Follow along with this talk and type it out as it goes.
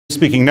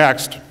Speaking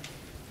next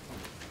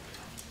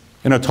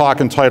in a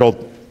talk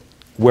entitled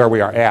Where We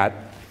Are At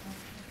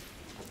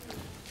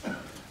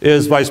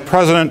is Vice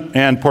President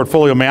and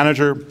Portfolio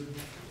Manager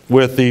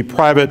with the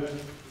private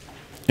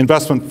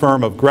investment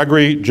firm of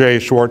Gregory J.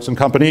 Schwartz and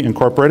Company,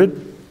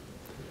 Incorporated.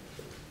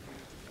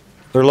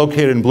 They're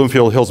located in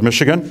Bloomfield Hills,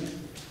 Michigan.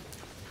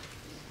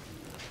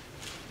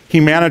 He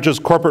manages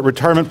corporate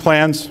retirement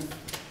plans,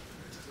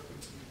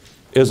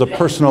 is a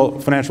personal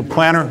financial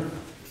planner,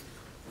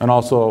 and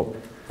also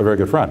a very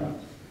good friend.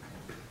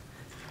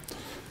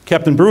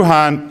 Captain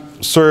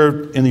Breuhan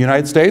served in the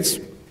United States,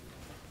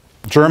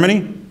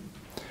 Germany,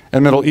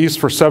 and Middle East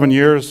for 7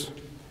 years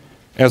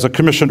as a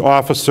commissioned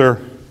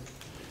officer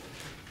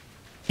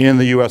in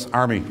the U.S.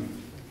 Army.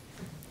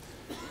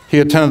 He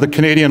attended the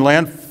Canadian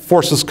Land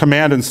Forces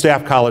Command and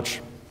Staff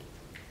College.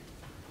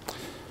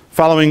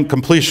 Following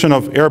completion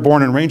of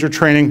airborne and ranger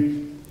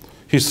training,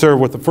 he served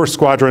with the 1st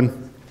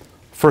Squadron,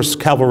 1st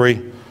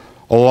Cavalry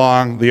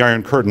along the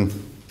Iron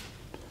Curtain.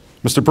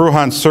 Mr.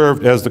 Breuhan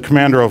served as the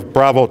commander of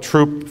Bravo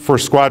Troop,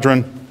 1st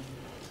Squadron,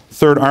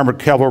 3rd Armored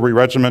Cavalry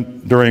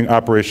Regiment during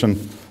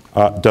Operation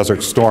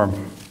Desert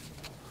Storm.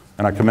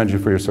 And I commend you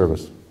for your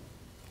service.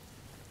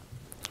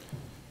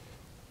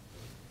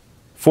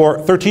 For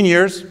 13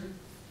 years,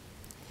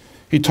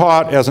 he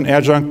taught as an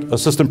adjunct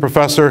assistant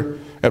professor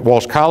at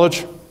Walsh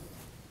College.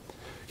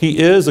 He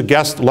is a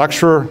guest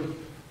lecturer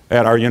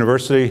at our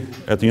university,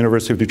 at the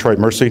University of Detroit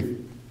Mercy.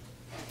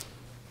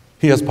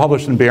 He has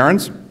published in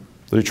Barron's,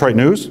 the Detroit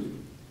News,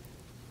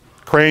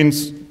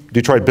 Crane's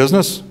Detroit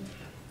Business,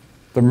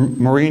 the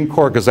Marine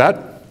Corps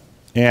Gazette,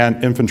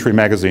 and Infantry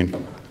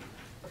Magazine.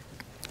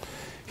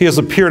 He has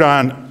appeared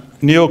on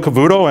Neil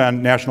Cavuto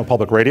and National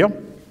Public Radio.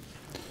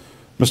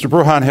 Mr.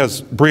 Breuhan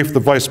has briefed the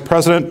Vice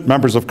President,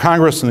 members of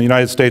Congress, and the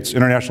United States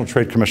International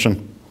Trade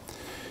Commission.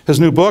 His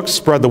new book,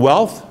 Spread the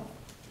Wealth,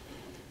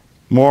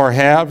 More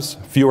Haves,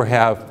 Fewer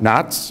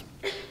Have-Nots,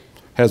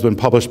 has been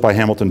published by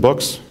Hamilton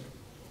Books.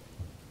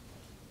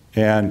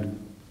 And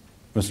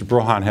Mr.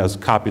 Breuhan has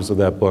copies of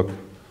that book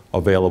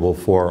available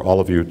for all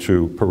of you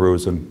to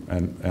peruse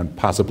and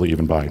possibly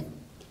even buy.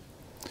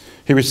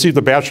 He received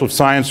a Bachelor of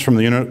Science from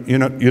the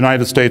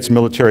United States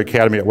Military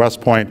Academy at West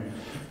Point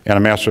and a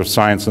Master of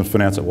Science in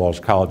Finance at Walsh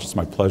College. It's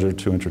my pleasure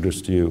to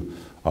introduce to you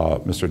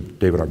Mr.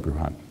 David R.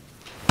 Breuhan.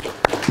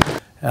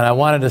 And I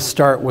wanted to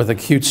start with a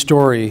cute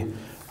story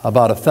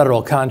about a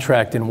federal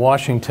contract in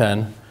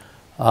Washington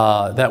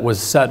that was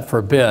set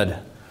for bid.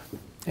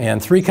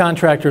 And 3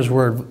 contractors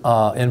were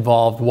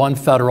involved, 1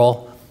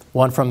 federal,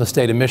 1 from the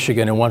state of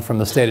Michigan, and 1 from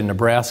the state of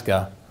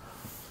Nebraska.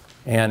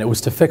 And it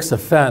was to fix a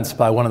fence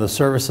by one of the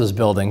services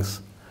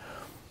buildings.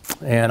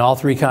 And all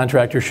 3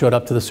 contractors showed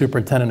up to the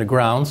superintendent of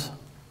grounds.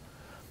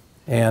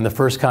 And the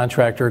first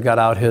contractor got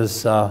out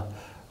his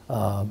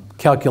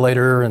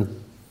calculator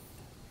and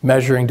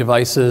measuring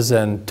devices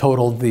and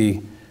totaled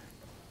the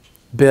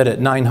bid at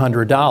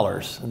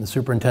 $900. And the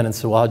superintendent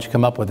said, well, how'd you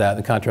come up with that?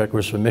 And the contractor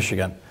was from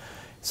Michigan.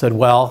 He said,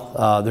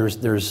 well,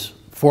 there's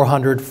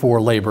 $400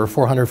 for labor,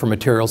 $400 for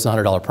materials, and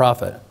 $100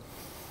 profit.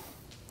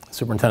 The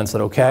superintendent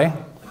said, okay.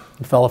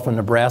 The fellow from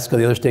Nebraska,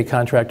 the other state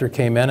contractor,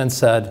 came in and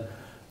said,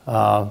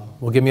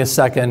 well, give me a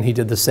second. He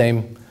did the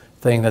same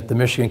thing that the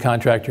Michigan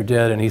contractor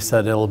did, and he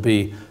said it'll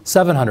be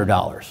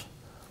 $700.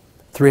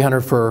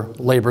 $300 for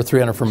labor,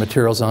 $300 for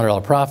materials, and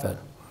 $100 profit. I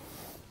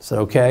said,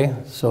 okay.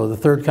 So the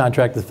third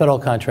contractor, the federal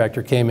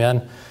contractor, came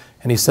in,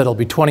 and he said it'll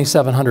be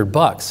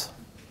 $2,700.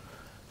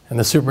 And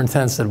the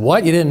superintendent said,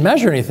 what? You didn't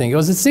measure anything. He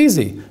goes, it's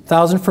easy.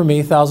 1,000 for me,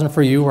 1,000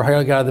 for you. We're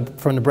hiring a guy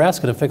from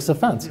Nebraska to fix the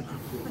fence. And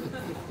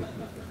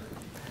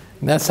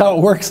that's how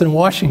it works in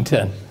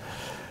Washington.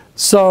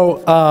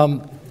 So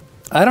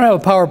I don't have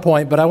a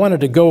PowerPoint, but I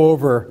wanted to go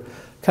over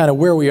kind of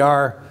where we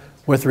are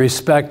with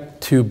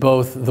respect to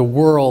both the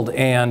world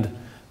and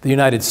the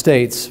United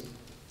States,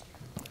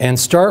 and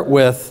start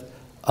with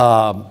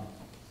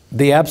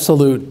the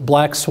absolute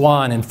black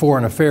swan in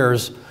foreign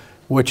affairs,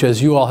 which,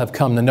 as you all have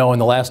come to know in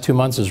the last 2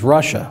 months, is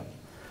Russia.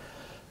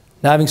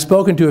 Now, having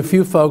spoken to a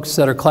few folks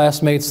that are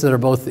classmates that are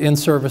both in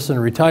service and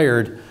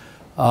retired,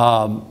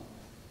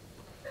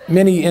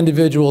 many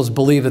individuals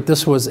believe that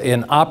this was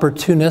an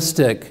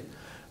opportunistic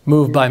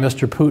move by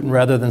Mr. Putin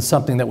rather than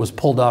something that was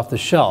pulled off the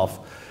shelf.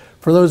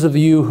 For those of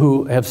you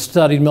who have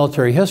studied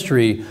military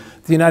history,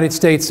 the United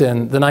States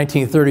in the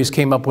 1930s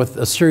came up with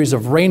a series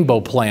of rainbow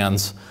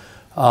plans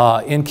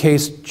in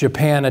case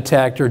Japan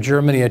attacked or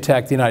Germany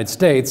attacked the United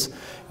States.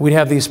 We'd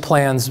have these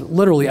plans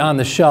literally on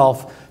the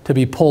shelf to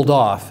be pulled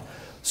off.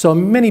 So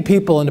many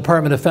people in the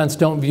Department of Defense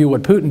don't view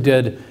what Putin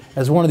did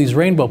as one of these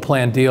rainbow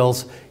plan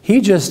deals.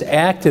 He just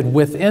acted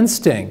with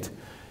instinct.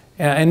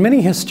 And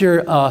many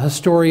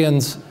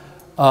historians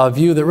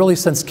view that really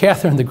since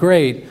Catherine the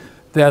Great,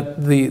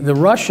 that the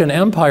Russian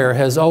Empire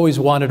has always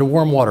wanted a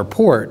warm water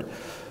port.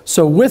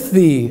 So with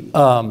the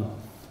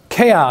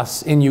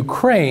chaos in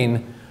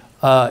Ukraine,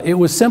 it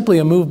was simply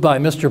a move by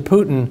Mr.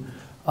 Putin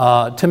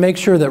to make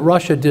sure that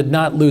Russia did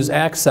not lose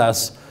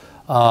access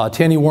to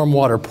any warm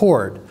water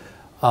port,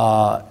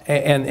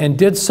 and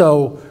did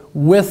so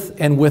with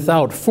and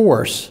without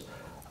force.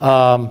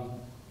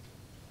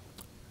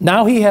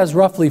 Now he has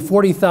roughly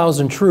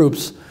 40,000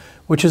 troops,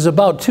 which is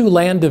about 2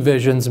 land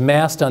divisions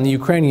massed on the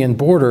Ukrainian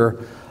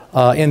border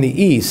in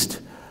the east.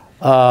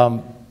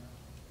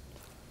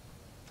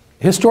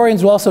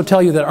 Historians will also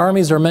tell you that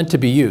armies are meant to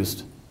be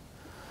used.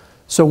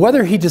 So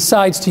whether he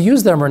decides to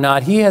use them or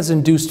not, he has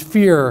induced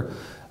fear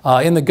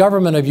in the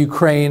government of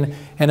Ukraine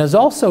and has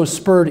also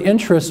spurred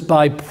interest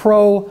by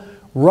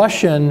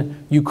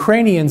pro-Russian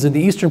Ukrainians in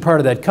the eastern part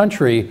of that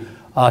country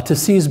to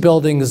seize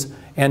buildings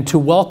and to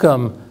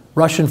welcome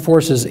Russian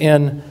forces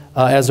in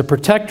as a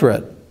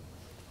protectorate.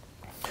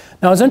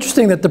 Now, it's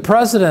interesting that the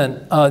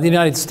President of the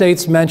United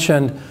States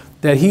mentioned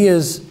that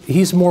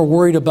he's more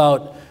worried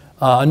about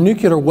a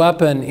nuclear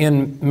weapon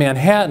in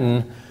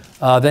Manhattan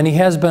than he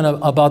has been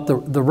about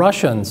the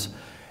Russians.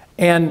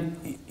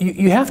 And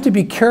you have to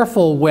be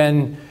careful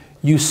when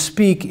you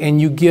speak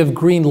and you give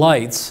green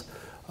lights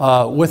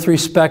with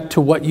respect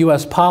to what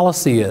U.S.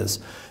 policy is.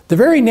 The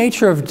very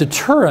nature of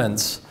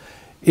deterrence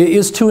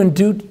is to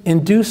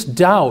induce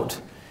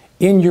doubt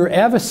in your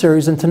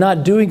adversaries into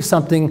not doing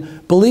something,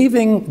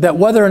 believing that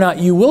whether or not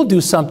you will do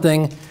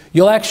something,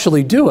 you'll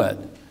actually do it.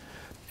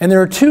 And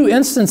there are 2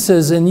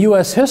 instances in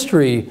U.S.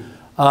 history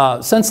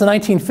since the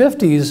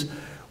 1950s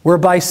where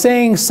by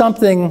saying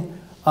something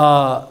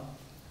at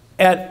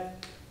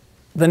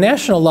the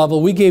national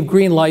level, we gave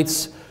green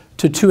lights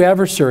to 2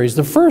 adversaries.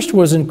 The first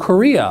was in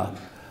Korea.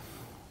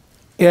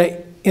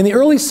 In the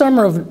early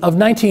summer of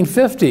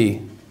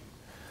 1950,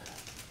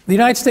 the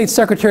United States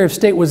Secretary of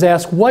State was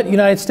asked what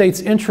United States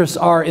interests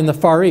are in the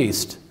Far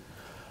East.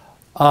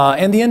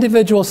 And the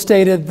individual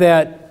stated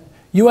that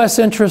U.S.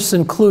 interests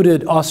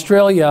included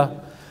Australia,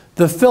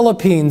 the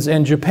Philippines,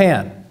 and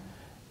Japan,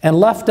 and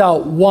left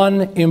out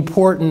one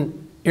important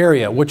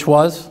area, which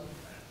was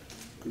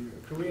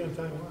Korea and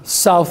Taiwan.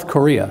 South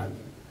Korea.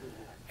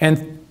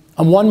 And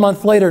 1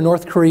 month later,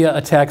 North Korea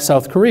attacked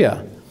South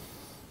Korea.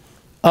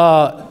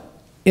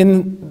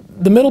 In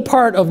the middle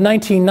part of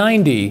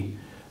 1990,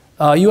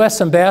 U.S.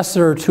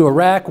 ambassador to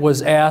Iraq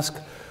was asked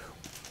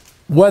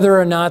whether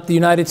or not the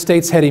United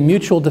States had a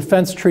mutual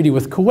defense treaty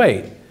with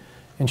Kuwait.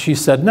 And she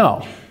said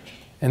no.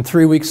 And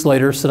 3 weeks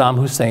later, Saddam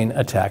Hussein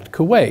attacked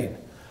Kuwait.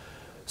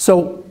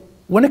 So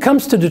when it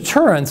comes to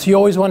deterrence, you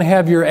always want to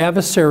have your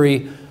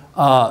adversary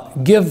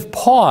give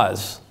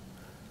pause.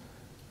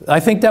 I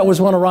think that was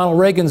one of Ronald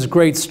Reagan's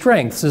great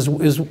strengths,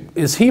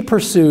 is he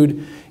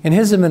pursued in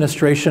his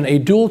administration a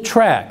dual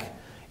track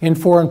in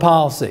foreign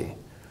policy,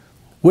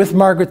 with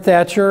Margaret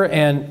Thatcher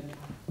and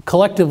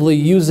collectively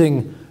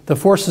using the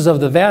forces of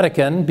the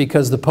Vatican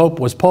because the Pope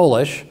was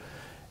Polish,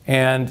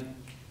 and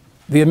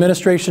the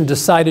administration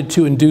decided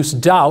to induce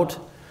doubt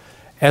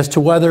as to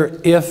whether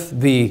if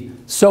the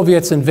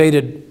Soviets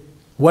invaded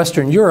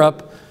Western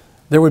Europe,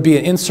 there would be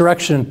an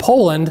insurrection in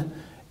Poland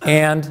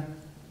and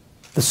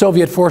the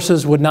Soviet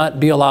forces would not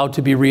be allowed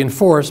to be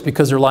reinforced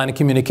because their line of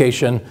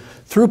communication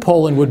through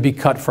Poland would be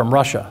cut from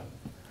Russia.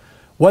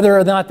 Whether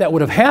or not that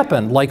would have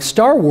happened, like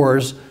Star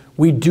Wars,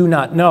 we do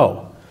not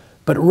know.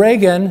 But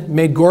Reagan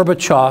made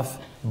Gorbachev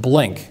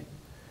blink.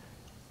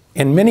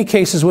 In many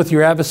cases with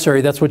your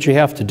adversary, that's what you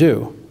have to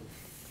do.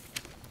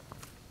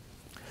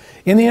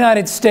 In the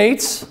United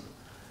States,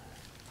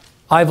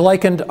 I've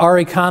likened our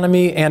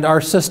economy and our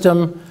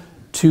system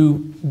to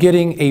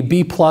getting a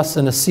B+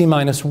 and a C-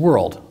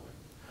 world.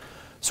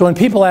 So when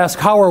people ask,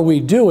 how are we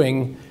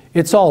doing,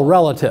 it's all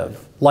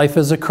relative. Life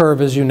is a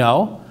curve, as you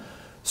know.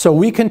 So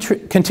we can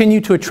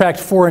continue to attract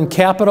foreign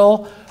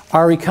capital.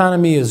 Our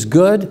economy is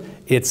good.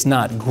 It's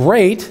not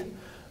great,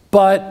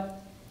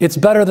 but it's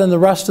better than the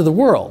rest of the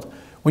world.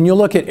 When you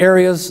look at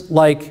areas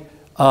like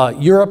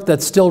Europe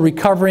that's still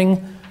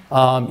recovering,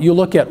 you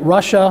look at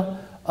Russia,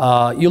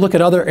 you look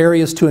at other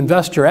areas to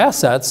invest your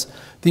assets,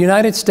 the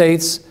United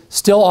States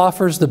still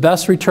offers the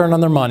best return on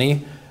their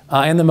money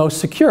and the most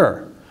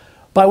secure.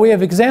 By way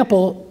of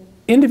example,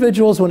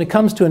 individuals, when it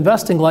comes to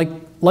investing,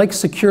 like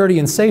security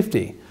and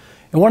safety.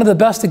 And one of the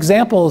best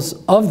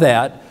examples of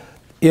that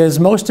is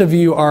most of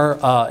you are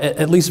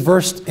at least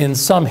versed in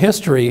some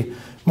history,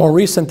 more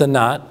recent than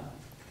not.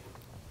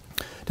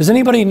 Does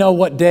anybody know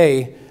what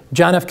day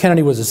John F.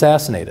 Kennedy was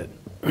assassinated?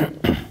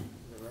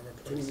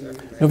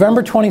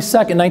 November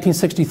 22nd,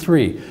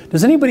 1963.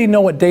 Does anybody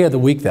know what day of the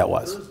week that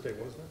was? Thursday,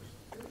 wasn't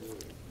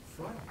it?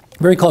 Friday.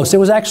 Very close. It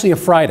was actually a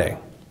Friday.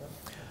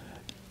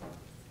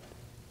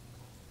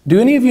 Do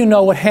any of you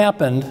know what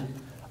happened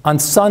on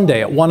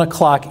Sunday at 1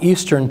 o'clock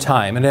Eastern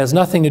Time? And it has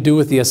nothing to do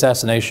with the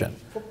assassination.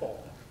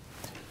 Football.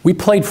 We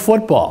played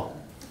football.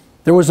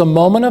 There was a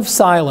moment of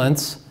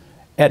silence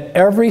at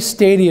every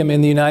stadium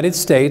in the United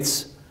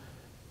States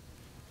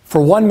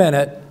for 1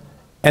 minute,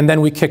 and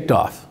then we kicked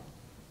off.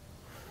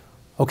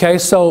 Okay,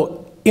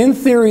 so in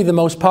theory, the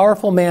most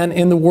powerful man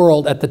in the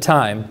world at the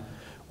time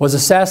was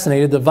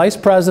assassinated. The vice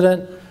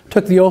president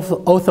took the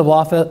oath of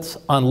office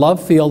on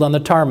Love Field on the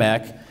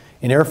tarmac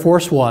in Air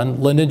Force One,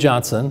 Lyndon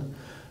Johnson.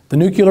 The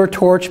nuclear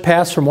torch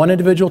passed from one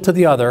individual to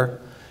the other,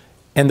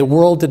 and the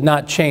world did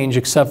not change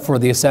except for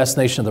the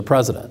assassination of the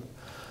president.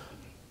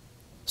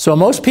 So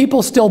most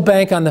people still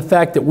bank on the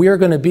fact that we are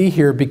going to be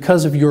here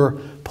because of your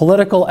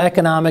political,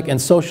 economic,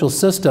 and social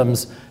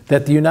systems,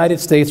 that the United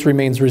States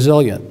remains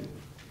resilient.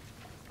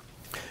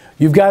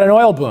 You've got an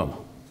oil boom.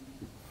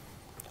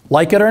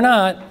 Like it or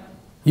not,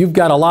 you've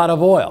got a lot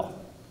of oil.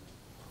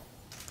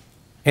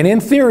 And in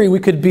theory, we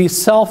could be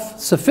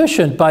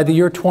self-sufficient by the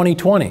year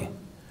 2020.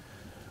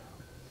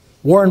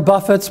 Warren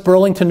Buffett's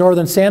Burlington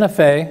Northern Santa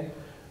Fe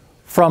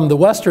from the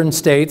western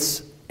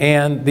states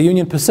and the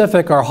Union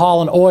Pacific are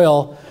hauling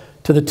oil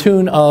to the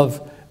tune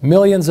of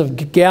millions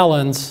of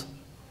gallons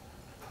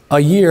a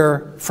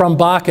year from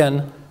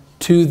Bakken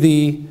to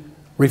the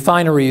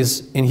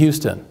refineries in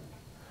Houston.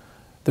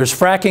 There's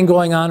fracking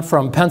going on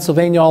from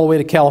Pennsylvania all the way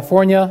to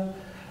California.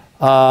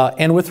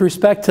 And with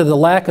respect to the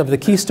lack of the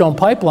Keystone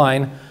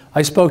Pipeline,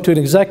 I spoke to an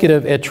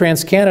executive at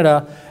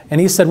TransCanada,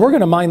 and he said, we're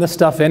going to mine this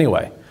stuff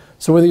anyway.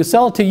 So whether you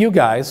sell it to you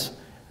guys,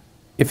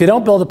 if you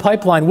don't build a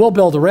pipeline, we'll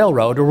build a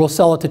railroad, or we'll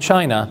sell it to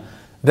China.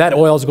 That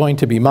oil is going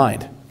to be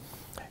mined.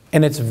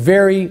 And it's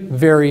very,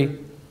 very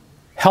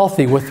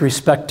healthy with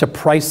respect to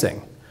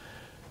pricing.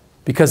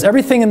 Because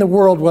everything in the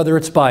world, whether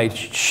it's by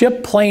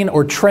ship, plane,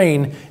 or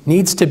train,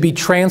 needs to be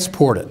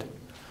transported.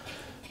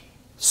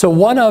 So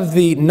one of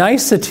the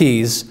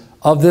niceties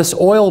of this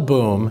oil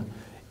boom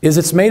is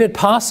it's made it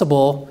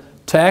possible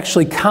to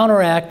actually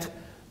counteract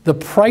the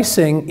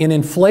pricing in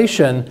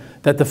inflation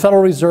that the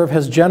Federal Reserve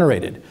has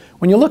generated.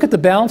 When you look at the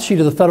balance sheet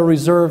of the Federal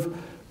Reserve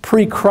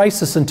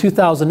pre-crisis in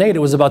 2008, it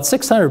was about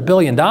 $600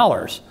 billion.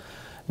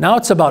 Now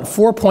it's about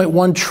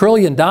 $4.1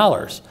 trillion.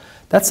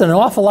 That's an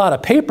awful lot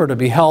of paper to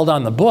be held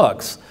on the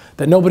books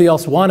that nobody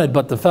else wanted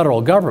but the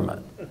federal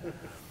government.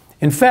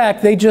 In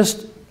fact, they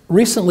just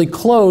recently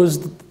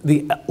closed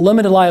the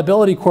limited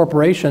liability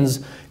corporations.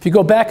 If you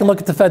go back and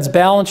look at the Fed's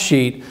balance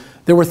sheet,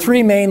 there were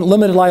three main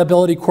limited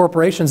liability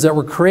corporations that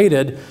were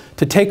created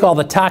to take all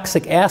the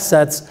toxic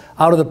assets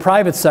out of the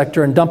private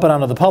sector and dump it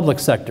onto the public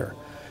sector.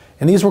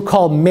 And these were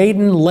called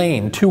Maiden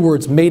Lane, two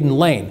words, Maiden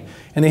Lane.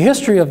 And the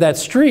history of that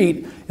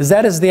street is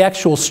that is the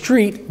actual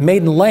street,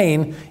 Maiden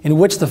Lane, in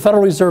which the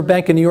Federal Reserve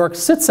Bank of New York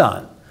sits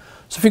on.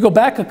 So if you go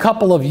back a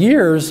couple of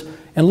years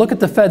and look at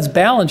the Fed's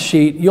balance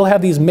sheet, you'll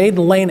have these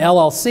Maiden Lane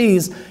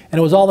LLCs, and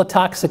it was all the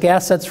toxic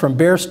assets from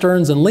Bear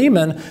Stearns and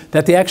Lehman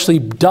that they actually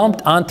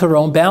dumped onto their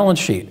own balance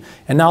sheet.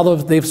 And now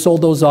they've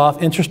sold those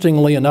off,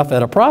 interestingly enough,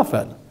 at a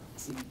profit.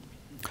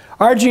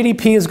 Our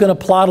GDP is going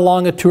to plod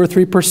along at 2 or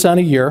 3%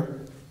 a year.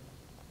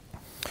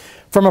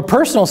 From a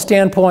personal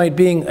standpoint,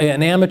 being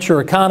an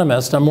amateur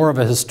economist, I'm more of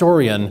a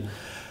historian,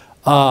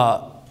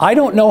 I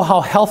don't know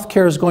how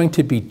healthcare is going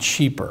to be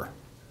cheaper.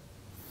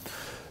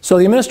 So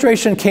the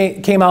administration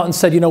came out and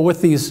said, you know,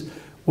 with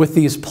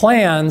these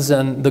plans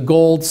and the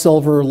gold,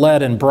 silver,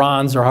 lead, and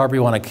bronze, or however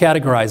you want to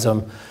categorize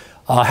them,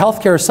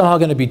 healthcare is somehow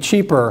going to be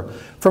cheaper.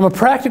 From a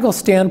practical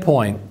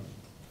standpoint,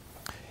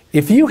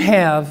 if you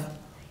have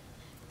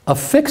a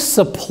fixed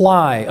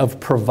supply of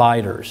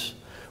providers,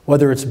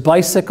 whether it's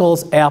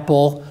bicycles,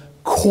 Apple,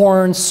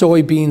 corn,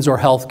 soybeans, or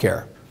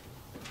healthcare,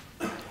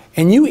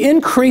 and you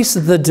increase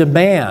the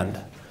demand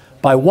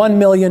by 1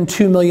 million,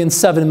 2 million,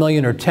 7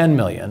 million, or 10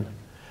 million,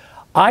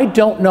 I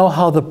don't know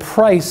how the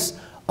price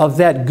of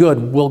that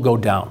good will go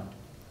down.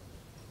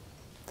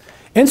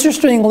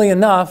 Interestingly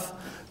enough,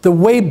 the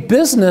way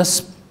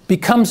business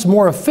becomes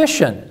more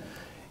efficient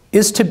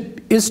is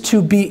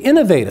to be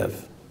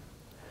innovative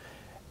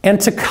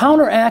and to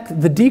counteract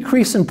the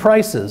decrease in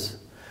prices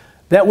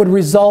that would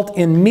result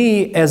in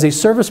me as a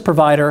service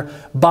provider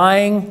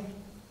buying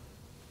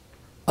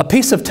a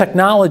piece of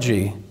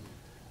technology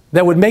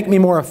that would make me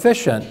more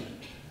efficient.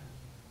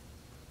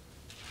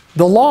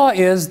 The law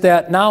is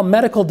that now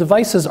medical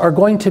devices are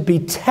going to be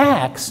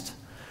taxed,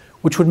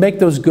 which would make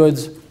those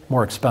goods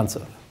more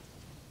expensive.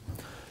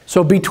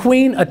 So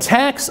between a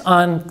tax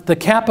on the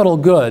capital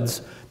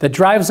goods that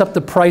drives up the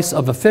price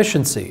of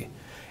efficiency,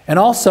 and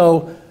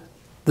also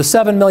the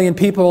 7 million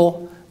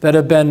people that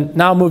have been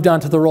now moved on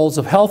to the roles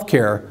of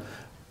healthcare,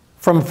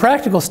 from a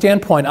practical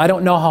standpoint, I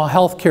don't know how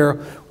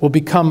healthcare will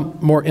become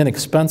more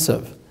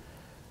inexpensive.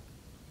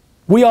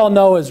 We all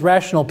know as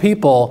rational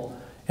people,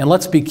 and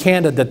let's be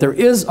candid, that there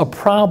is a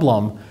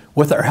problem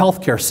with our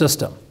healthcare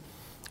system.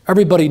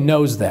 Everybody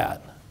knows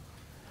that.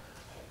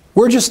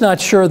 We're just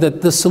not sure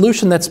that the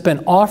solution that's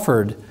been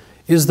offered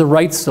is the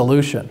right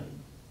solution.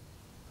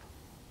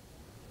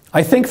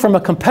 I think from a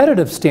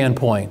competitive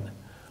standpoint,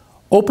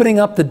 opening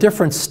up the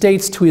different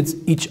states to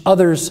each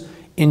other's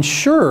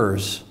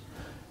insurers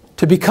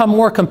to become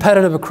more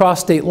competitive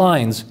across state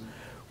lines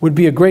would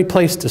be a great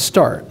place to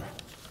start.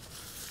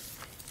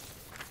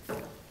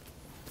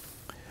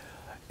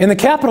 In the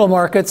capital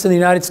markets in the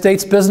United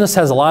States, business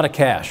has a lot of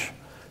cash,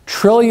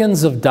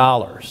 trillions of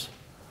dollars.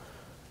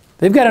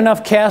 They've got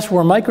enough cash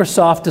where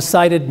Microsoft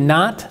decided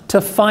not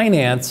to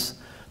finance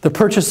the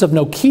purchase of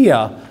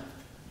Nokia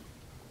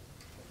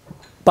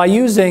by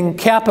using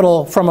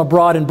capital from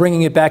abroad and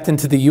bringing it back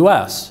into the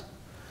US.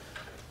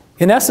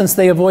 In essence,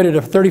 they avoided a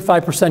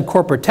 35%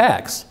 corporate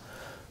tax.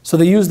 So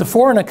they used the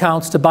foreign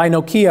accounts to buy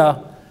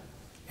Nokia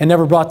and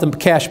never brought the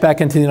cash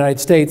back into the United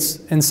States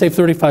and saved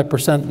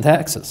 35% in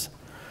taxes.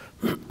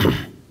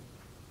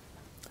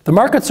 The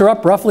markets are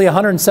up roughly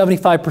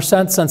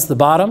 175% since the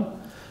bottom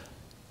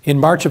in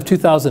March of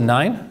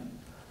 2009.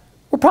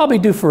 We're probably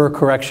due for a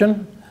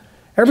correction.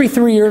 Every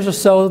 3 years or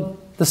so,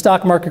 the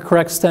stock market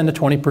corrects 10 to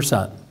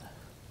 20%.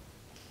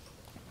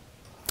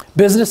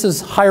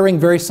 Businesses hiring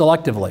very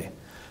selectively.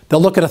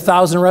 They'll look at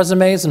 1,000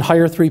 resumes and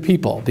hire 3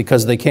 people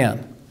because they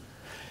can.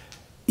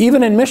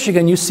 Even in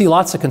Michigan, you see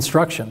lots of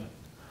construction.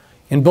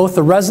 In both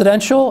the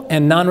residential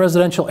and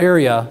non-residential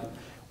area,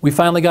 we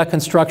finally got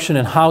construction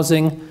in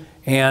housing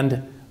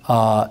and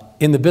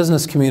in the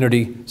business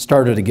community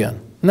started again.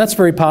 And that's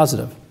very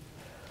positive.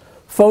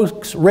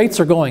 Folks, rates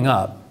are going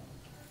up.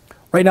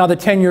 Right now, the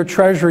 10-year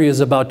Treasury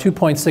is about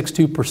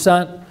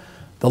 2.62%.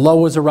 The low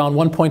was around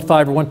 1.5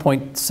 or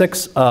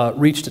 1.6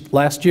 reached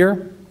last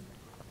year.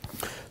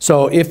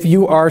 So if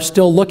you are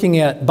still looking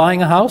at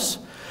buying a house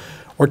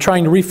or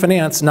trying to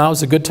refinance, now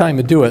is a good time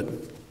to do it,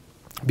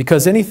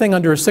 because anything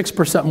under a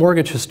 6%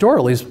 mortgage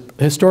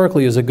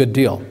historically is a good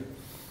deal.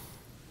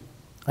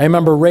 I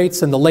remember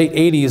rates in the late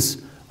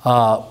 80s,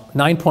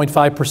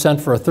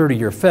 9.5% for a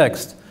 30-year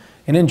fixed.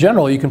 And in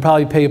general, you can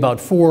probably pay about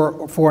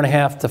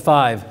 4.5 to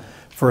 5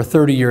 for a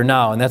 30-year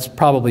now, and that's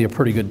probably a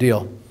pretty good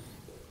deal.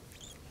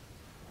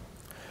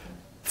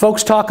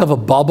 Folks talk of a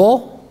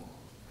bubble.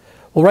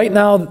 Well, right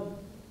now,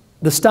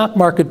 the stock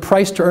market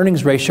price to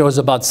earnings ratio is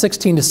about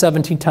 16 to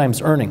 17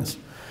 times earnings.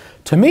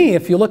 To me,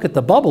 if you look at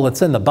the bubble,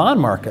 it's in the bond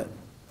market.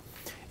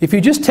 If you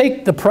just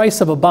take the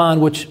price of a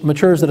bond, which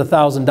matures at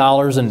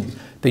 $1,000 and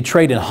they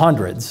trade in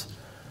hundreds,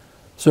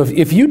 so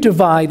if you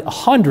divide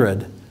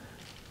 100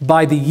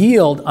 by the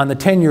yield on the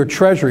 10-year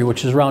Treasury,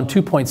 which is around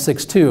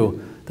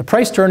 2.62, the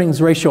price to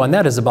earnings ratio on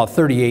that is about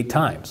 38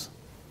 times.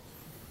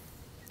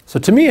 So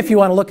to me, if you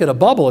want to look at a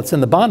bubble, it's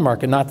in the bond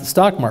market, not the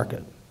stock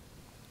market.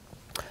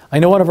 I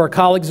know one of our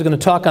colleagues is going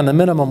to talk on the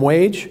minimum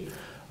wage,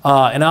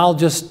 and I'll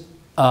just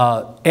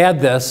add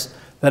this,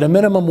 that a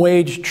minimum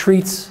wage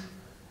treats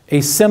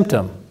a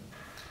symptom,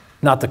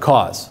 not the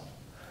cause.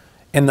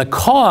 And the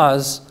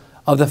cause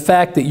of the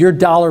fact that your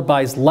dollar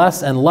buys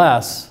less and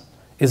less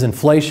is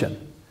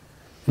inflation.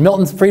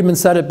 Milton Friedman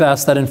said it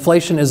best, that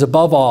inflation is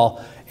above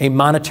all a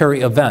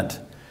monetary event.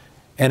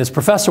 And as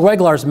Professor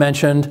Weglar's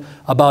mentioned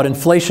about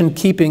inflation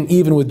keeping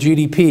even with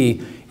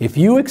GDP, if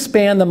you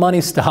expand the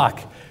money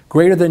stock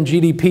greater than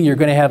GDP, you're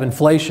going to have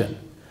inflation.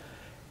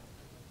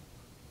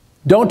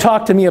 Don't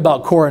talk to me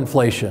about core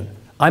inflation.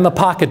 I'm a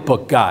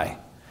pocketbook guy.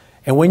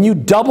 And when you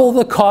double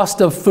the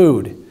cost of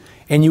food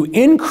and you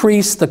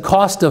increase the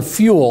cost of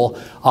fuel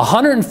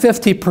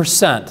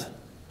 150%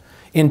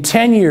 in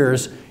 10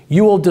 years,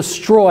 you will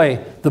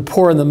destroy the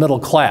poor and the middle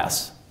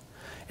class.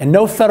 And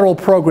no federal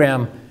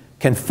program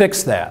can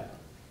fix that.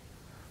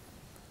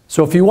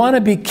 So if you want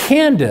to be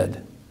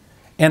candid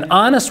and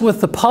honest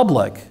with the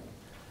public,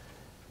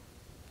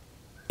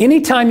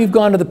 anytime you've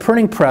gone to the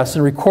printing press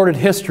and recorded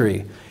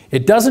history,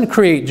 it doesn't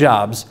create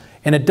jobs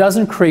and it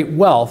doesn't create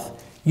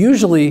wealth.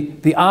 Usually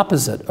the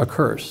opposite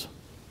occurs.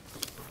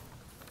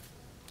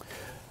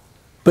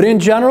 But in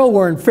general,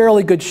 we're in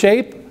fairly good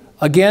shape.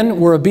 Again,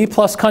 we're a B+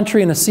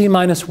 country in a C-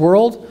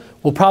 world.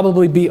 We'll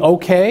probably be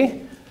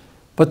okay.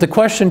 But the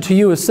question to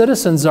you as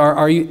citizens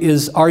are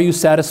you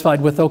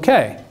satisfied with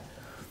okay?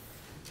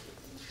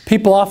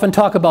 People often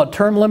talk about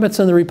term limits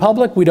in the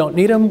Republic. We don't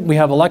need them. We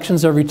have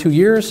elections every 2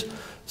 years.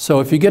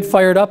 So if you get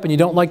fired up and you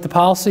don't like the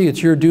policy,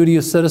 it's your duty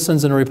as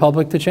citizens in a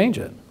republic to change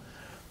it.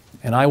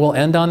 And I will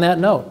end on that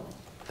note.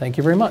 Thank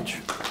you very much.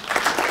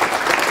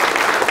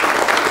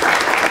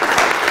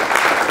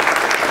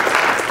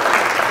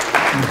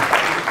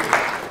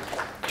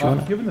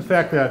 Given the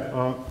fact that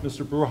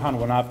Mr. Breuhan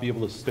will not be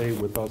able to stay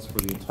with us for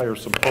the entire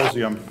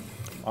symposium,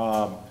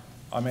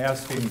 I'm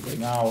asking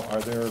now,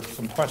 are there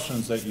some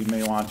questions that you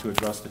may want to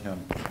address to him?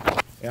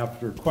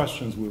 After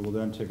questions, we will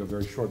then take a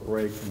very short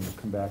break and we'll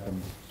come back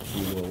and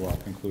we will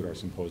conclude our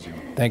symposium.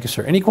 Thank you,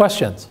 sir. Any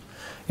questions?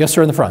 Yes,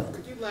 sir, in the front.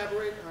 Could you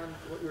elaborate on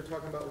what you were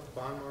talking about with the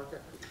bond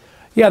market?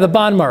 Yeah, the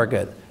bond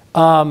market.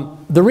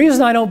 The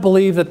reason I don't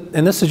believe that,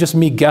 and this is just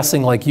me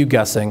guessing like you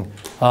guessing,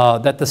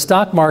 that the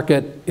stock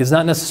market is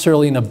not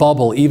necessarily in a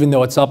bubble, even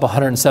though it's up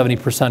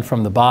 170%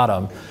 from the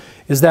bottom,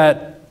 is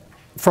that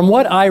from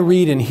what I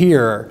read and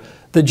hear,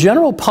 the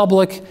general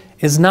public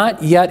is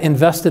not yet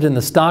invested in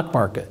the stock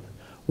market.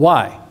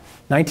 Why?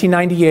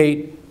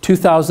 1998,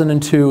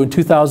 2002, and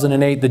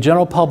 2008, the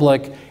general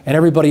public and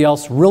everybody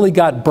else really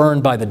got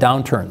burned by the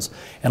downturns.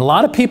 And a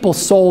lot of people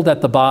sold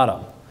at the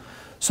bottom.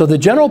 So the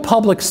general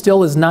public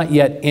still is not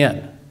yet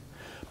in.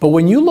 But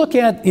when you look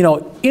at,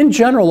 in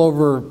general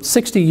over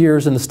 60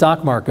 years in the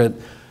stock market,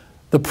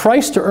 the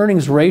price to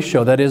earnings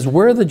ratio, that is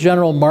where the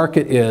general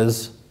market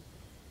is,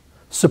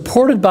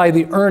 supported by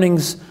the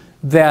earnings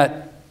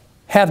that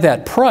have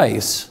that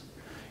price,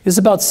 is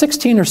about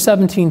 16 or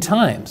 17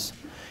 times.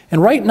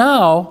 And right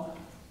now,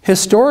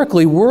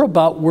 historically, we're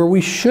about where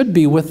we should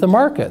be with the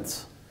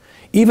markets,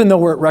 even though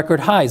we're at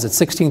record highs at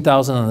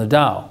 16,000 on the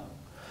Dow.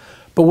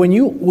 But when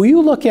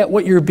you look at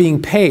what you're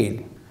being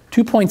paid,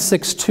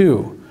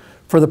 2.62,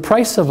 for the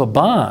price of a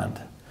bond,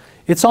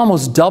 it's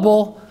almost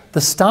double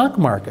the stock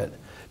market.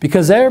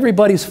 because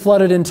everybody's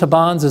flooded into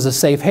bonds as a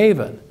safe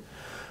haven.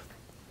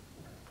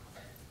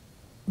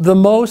 The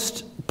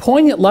most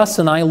poignant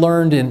lesson I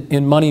learned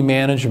in money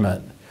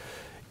management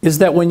is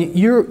that when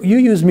you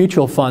use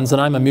mutual funds, and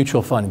I'm a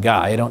mutual fund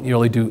guy, I don't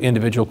really do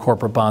individual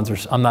corporate bonds, or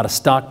I'm not a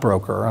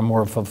stockbroker, I'm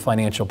more of a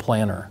financial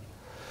planner,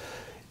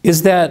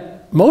 is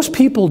that most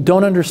people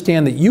don't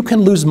understand that you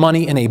can lose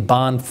money in a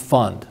bond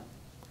fund.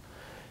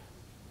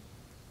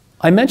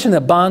 I mentioned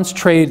that bonds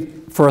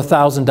trade for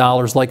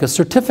 $1,000 like a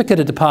certificate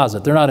of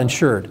deposit. They're not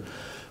insured.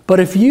 But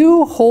if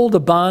you hold a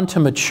bond to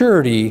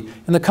maturity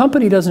and the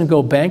company doesn't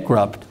go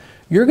bankrupt,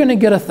 you're going to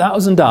get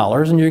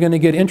 $1,000 and you're going to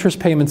get interest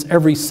payments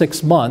every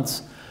 6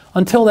 months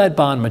until that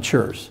bond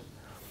matures.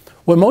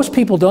 What most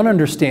people don't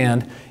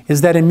understand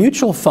is that in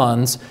mutual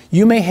funds,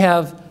 you may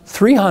have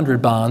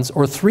 300 bonds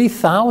or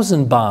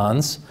 3,000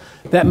 bonds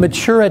that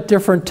mature at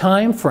different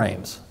time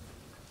frames.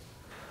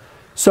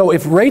 So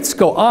if rates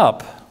go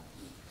up,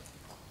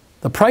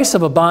 the price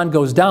of a bond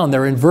goes down.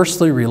 They're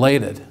inversely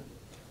related.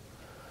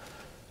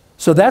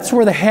 So that's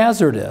where the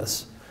hazard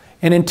is.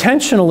 And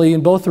intentionally,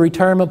 in both the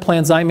retirement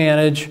plans I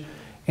manage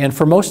and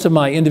for most of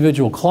my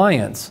individual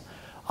clients,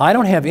 I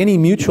don't have any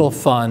mutual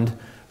fund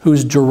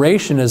whose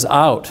duration is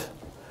out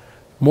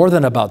more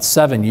than about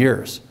 7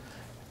 years.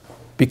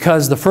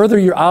 Because the further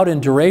you're out in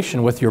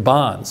duration with your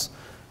bonds,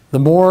 the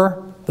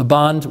more the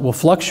bond will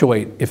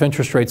fluctuate if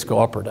interest rates go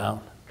up or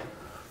down.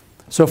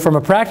 So from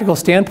a practical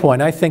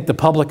standpoint, I think the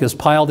public is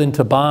piled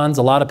into bonds.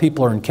 A lot of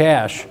people are in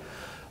cash.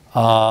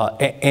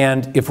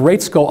 And if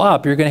rates go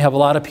up, you're going to have a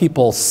lot of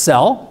people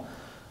sell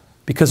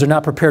because they're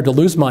not prepared to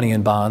lose money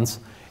in bonds.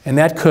 And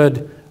that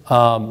could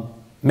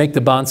make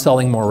the bond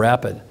selling more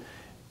rapid.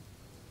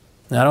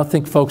 And I don't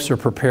think folks are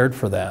prepared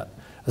for that,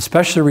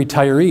 especially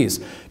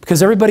retirees.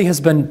 Because everybody has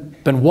been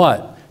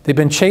what? They've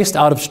been chased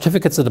out of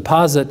certificates of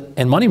deposit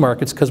and money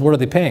markets because what are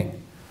they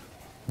paying?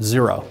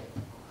 0.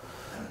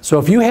 So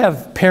if you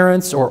have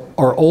parents or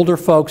older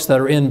folks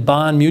that are in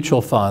bond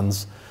mutual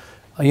funds,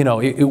 you know,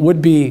 it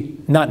would be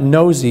not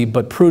nosy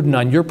but prudent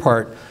on your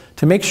part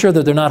to make sure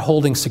that they're not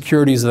holding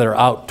securities that are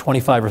out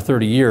 25 or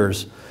 30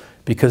 years,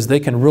 because they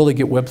can really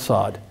get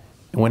whipsawed.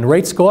 And when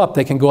rates go up,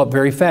 they can go up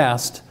very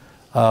fast.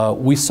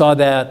 We saw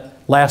that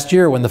last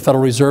year when the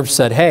Federal Reserve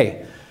said,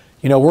 hey,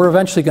 you know, we're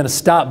eventually going to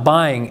stop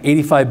buying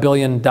 $85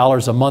 billion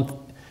a month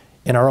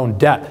in our own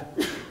debt.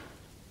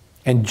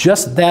 And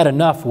just that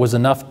enough was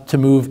enough to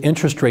move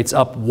interest rates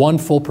up 1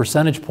 full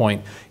percentage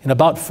point in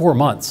about 4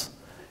 months.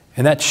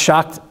 And that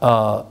shocked a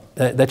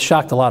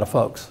lot of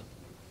folks.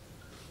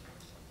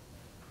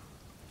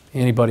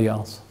 Anybody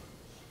else?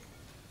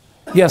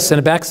 Yes, in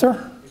the back,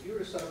 sir? If you were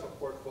to set up a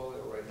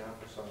portfolio right now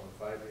for someone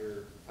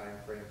 5-year time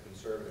frame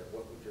conservative,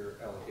 what would your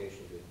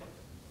allocation be?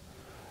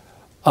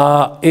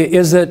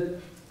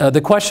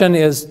 The question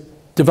is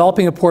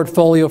developing a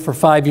portfolio for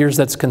 5 years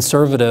that's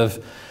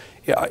conservative.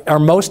 Are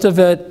most of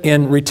it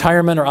in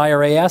retirement or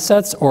IRA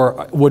assets,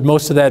 or would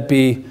most of that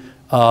be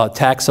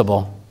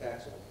taxable?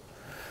 Taxable.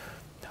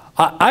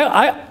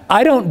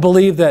 I don't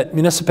believe that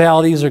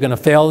municipalities are going to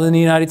fail in the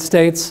United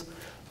States.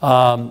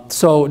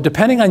 So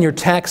depending on your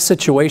tax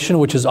situation,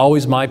 which is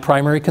always my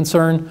primary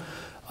concern,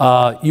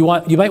 you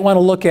might want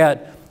to look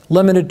at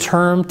limited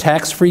term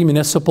tax-free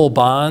municipal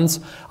bonds.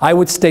 I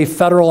would stay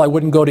federal. I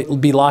wouldn't go to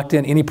be locked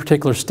in any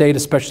particular state,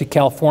 especially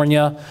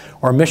California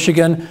or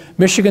Michigan.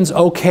 Michigan's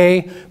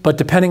okay, but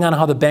depending on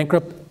how the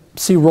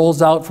bankruptcy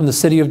rolls out from the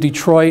city of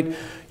Detroit,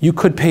 you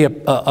could pay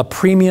a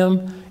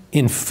premium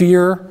in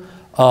fear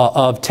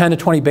of 10 to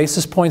 20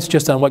 basis points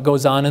just on what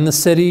goes on in the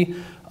city.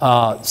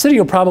 City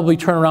will probably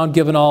turn around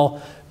given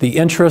all the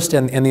interest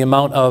and the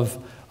amount of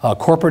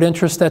corporate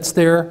interest that's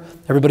there.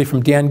 Everybody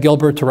from Dan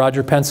Gilbert to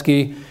Roger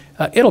Penske.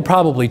 It'll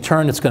probably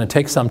turn. It's going to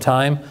take some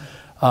time.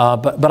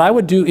 But I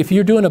would do, if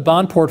you're doing a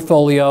bond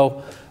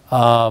portfolio,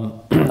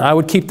 I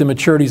would keep the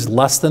maturities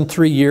less than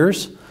 3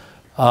 years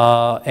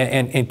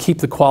and keep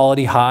the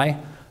quality high,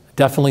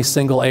 definitely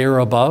single A or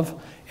above,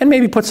 and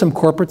maybe put some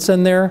corporates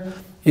in there.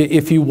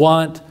 If you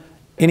want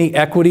any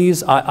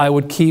equities, I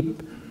would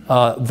keep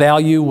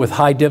value with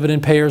high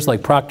dividend payers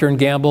like Procter &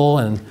 Gamble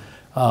and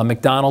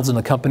McDonald's and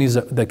the companies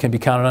that can be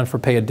counted on for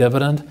pay a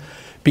dividend.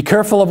 Be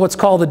careful of what's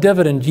called the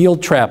dividend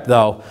yield trap,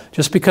 though.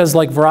 Just because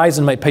like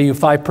Verizon might pay you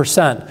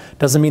 5%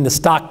 doesn't mean the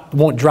stock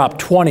won't drop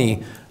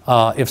 20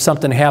 if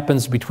something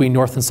happens between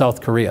North and South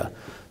Korea.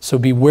 So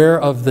beware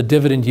of the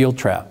dividend yield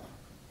trap.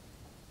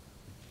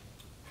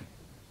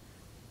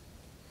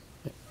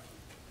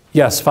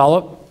 Yes,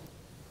 follow-up?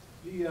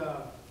 The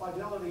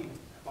Fidelity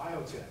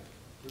Biotech,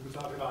 we were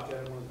talking about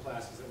that in one of the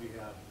classes that we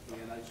have,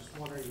 and I was just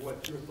wondering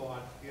what your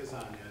thought is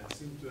on that. It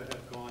seems to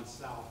have gone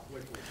south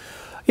quickly.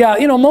 Yeah,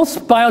 you know,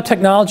 most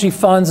biotechnology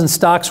funds and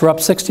stocks were up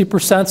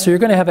 60%, so you're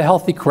going to have a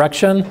healthy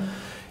correction.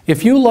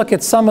 If you look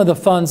at some of the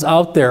funds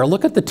out there,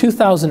 look at the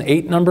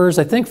 2008 numbers.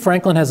 I think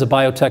Franklin has a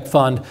biotech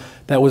fund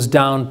that was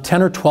down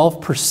 10 or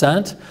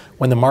 12%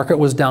 when the market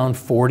was down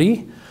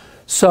 40.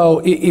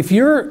 So if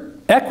your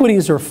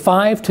equities are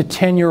 5 to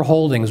 10-year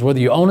holdings, whether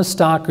you own a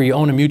stock or you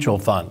own a mutual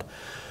fund.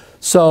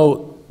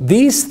 So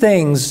these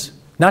things,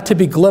 not to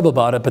be glib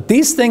about it, but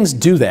these things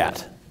do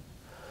that.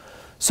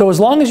 So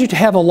as long as you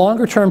have a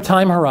longer term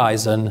time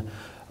horizon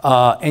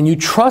and you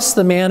trust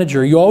the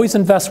manager, you always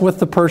invest with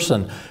the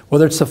person,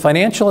 whether it's a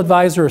financial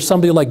advisor or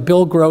somebody like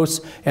Bill Gross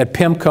at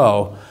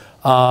PIMCO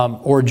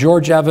or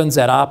George Evans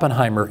at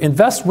Oppenheimer.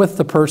 Invest with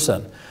the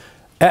person.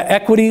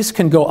 Equities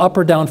can go up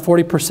or down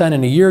 40%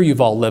 in a year. You've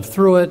all lived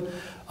through it.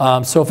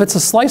 So if it's a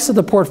slice of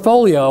the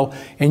portfolio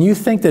and you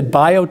think that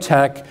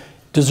biotech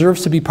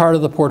deserves to be part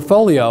of the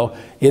portfolio,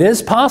 it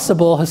is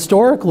possible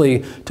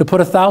historically to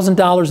put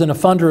 $1,000 in a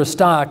fund or a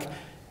stock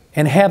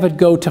and have it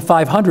go to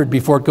 500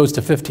 before it goes to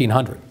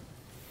 1,500.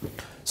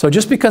 So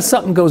just because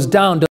something goes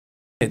down doesn't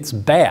mean it's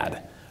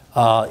bad.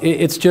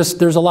 It's just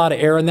there's a lot of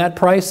air in that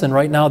price, and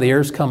right now the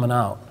air's coming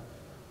out.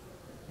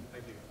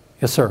 Thank you.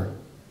 Yes, sir.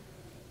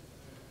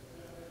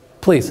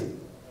 Please.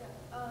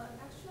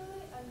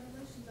 Actually, you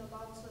mentioned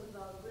about the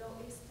real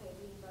estate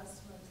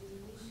investment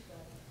in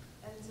Michigan,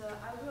 and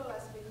I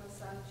realize because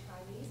I'm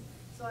Chinese,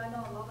 so I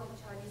know a lot of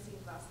Chinese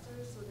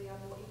investors, so they are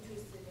more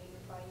interested in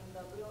buying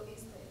the real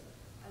estate.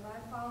 And I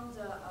found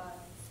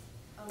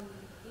in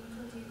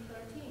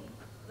 2013,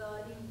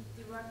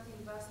 the direct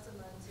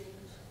investment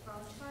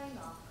from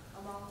China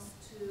amounts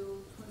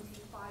to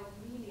 $25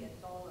 million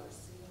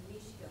in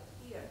Michigan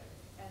here,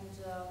 and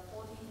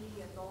 $40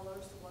 million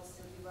was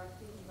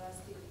directly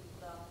invested in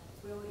the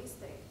real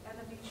estate. And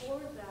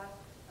before that,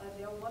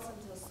 there wasn't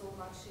so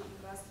much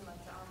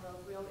investment on the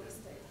real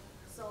estate.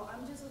 So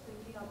I'm just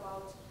thinking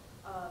about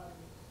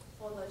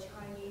for the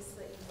Chinese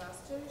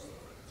investors,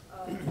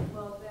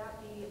 will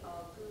that be a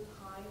good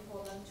time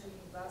for them to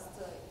invest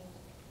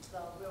in the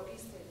real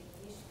estate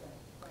in Michigan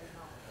right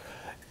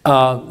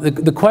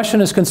now? The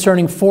question is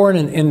concerning foreign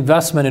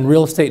investment in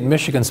real estate in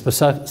Michigan,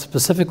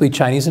 specifically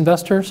Chinese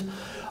investors.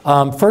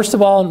 First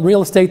of all, in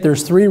real estate,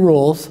 there's 3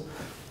 rules: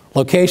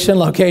 location,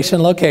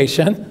 location,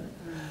 location.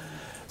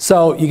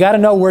 So you got to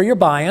know where you're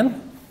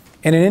buying.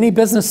 And in any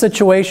business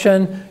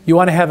situation, you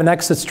want to have an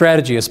exit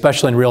strategy,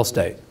 especially in real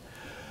estate.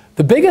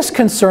 The biggest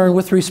concern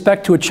with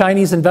respect to a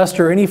Chinese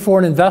investor or any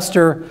foreign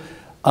investor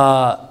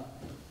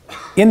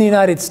in the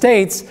United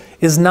States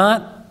is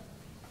not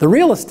the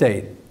real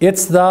estate,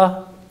 it's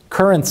the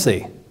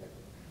currency.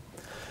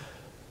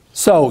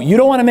 So you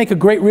don't want to make a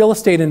great real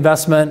estate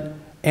investment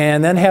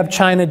and then have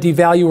China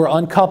devalue or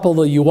uncouple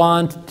the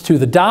yuan to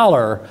the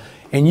dollar,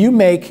 and you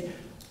make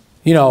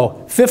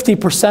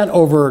 50%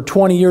 over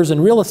 20 years in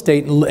real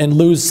estate and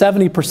lose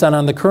 70%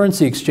 on the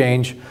currency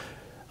exchange.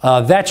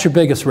 That's your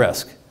biggest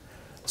risk.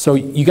 So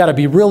you got to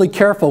be really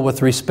careful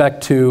with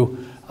respect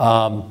to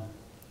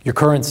your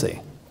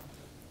currency.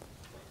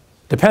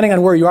 Depending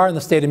on where you are in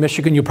the state of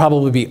Michigan, you'll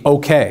probably be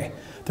okay.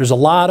 There's a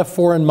lot of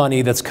foreign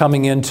money that's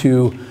coming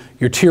into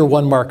your tier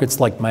 1 markets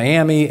like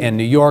Miami and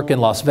New York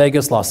and Las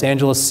Vegas, Los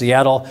Angeles,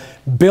 Seattle,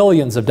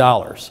 billions of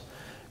dollars.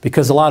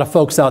 Because a lot of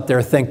folks out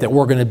there think that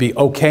we're going to be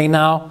okay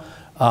now.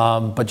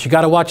 But you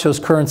got to watch those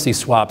currency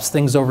swaps.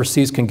 Things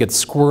overseas can get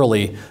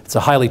squirrely. It's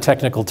a highly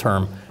technical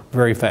term,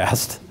 very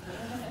fast.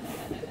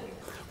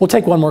 We'll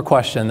take one more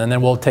question, and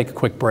then we'll take a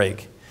quick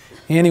break.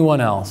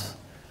 Anyone else?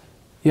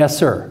 Yes,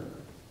 sir.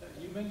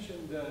 You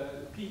mentioned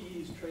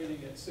PEs trading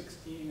at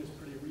 16 is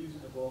pretty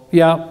reasonable.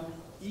 Yeah.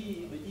 The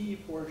E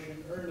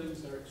portion,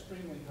 earnings are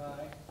extremely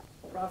high.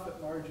 Profit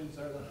margins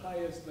are the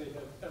highest they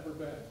have ever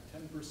been,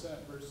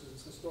 10%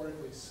 versus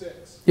historically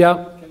 6%.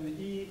 Yeah. Can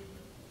the E,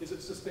 is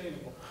it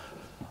sustainable?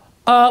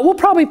 We'll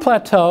probably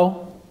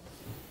plateau,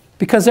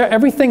 because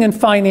everything in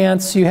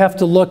finance you have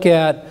to look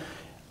at.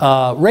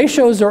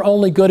 Ratios are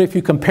only good if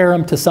you compare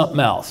them to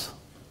something else.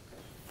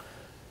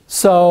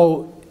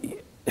 So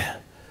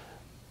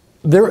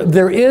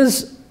there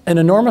is an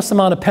enormous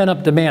amount of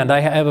pent-up demand.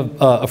 I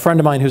have a friend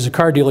of mine who's a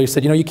car dealer. He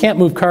said, you can't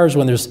move cars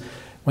when there's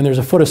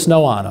a foot of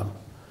snow on them.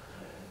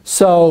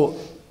 So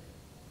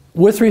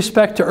with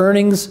respect to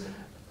earnings,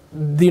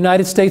 the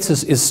United States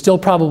is still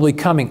probably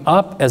coming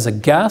up as a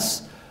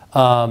guess.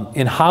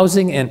 In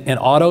housing and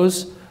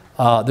autos,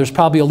 there's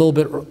probably a little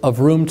bit of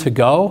room to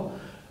go.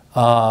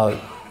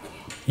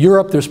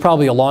 Europe, there's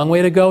probably a long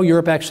way to go.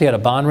 Europe actually had a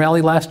bond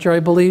rally last year, I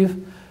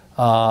believe.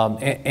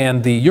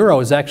 And the euro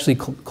is actually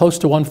close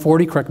to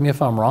 140, correct me if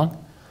I'm wrong.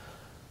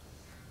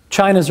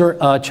 China's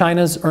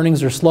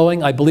earnings are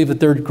slowing. I believe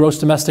that their gross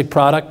domestic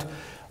product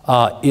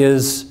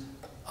is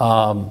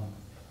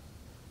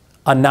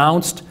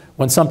announced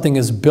when something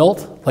is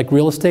built, like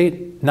real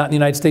estate, not in the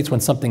United States when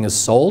something is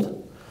sold.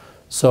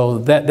 So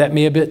that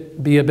may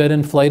be a bit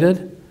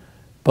inflated.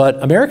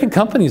 But American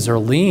companies are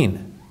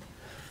lean.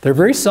 They're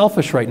very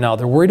selfish right now.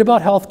 They're worried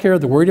about healthcare.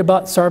 They're worried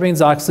about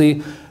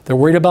Sarbanes-Oxley. They're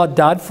worried about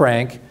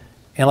Dodd-Frank.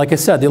 And like I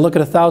said, they look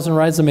at 1,000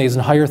 resumes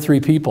and hire 3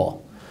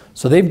 people.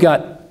 So they've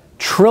got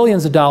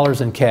trillions of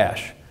dollars in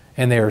cash.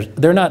 And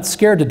they're not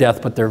scared to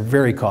death, but they're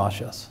very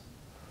cautious.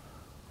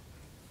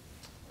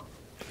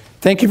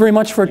 Thank you very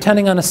much for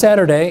attending on a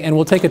Saturday, and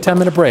we'll take a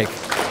 10-minute break.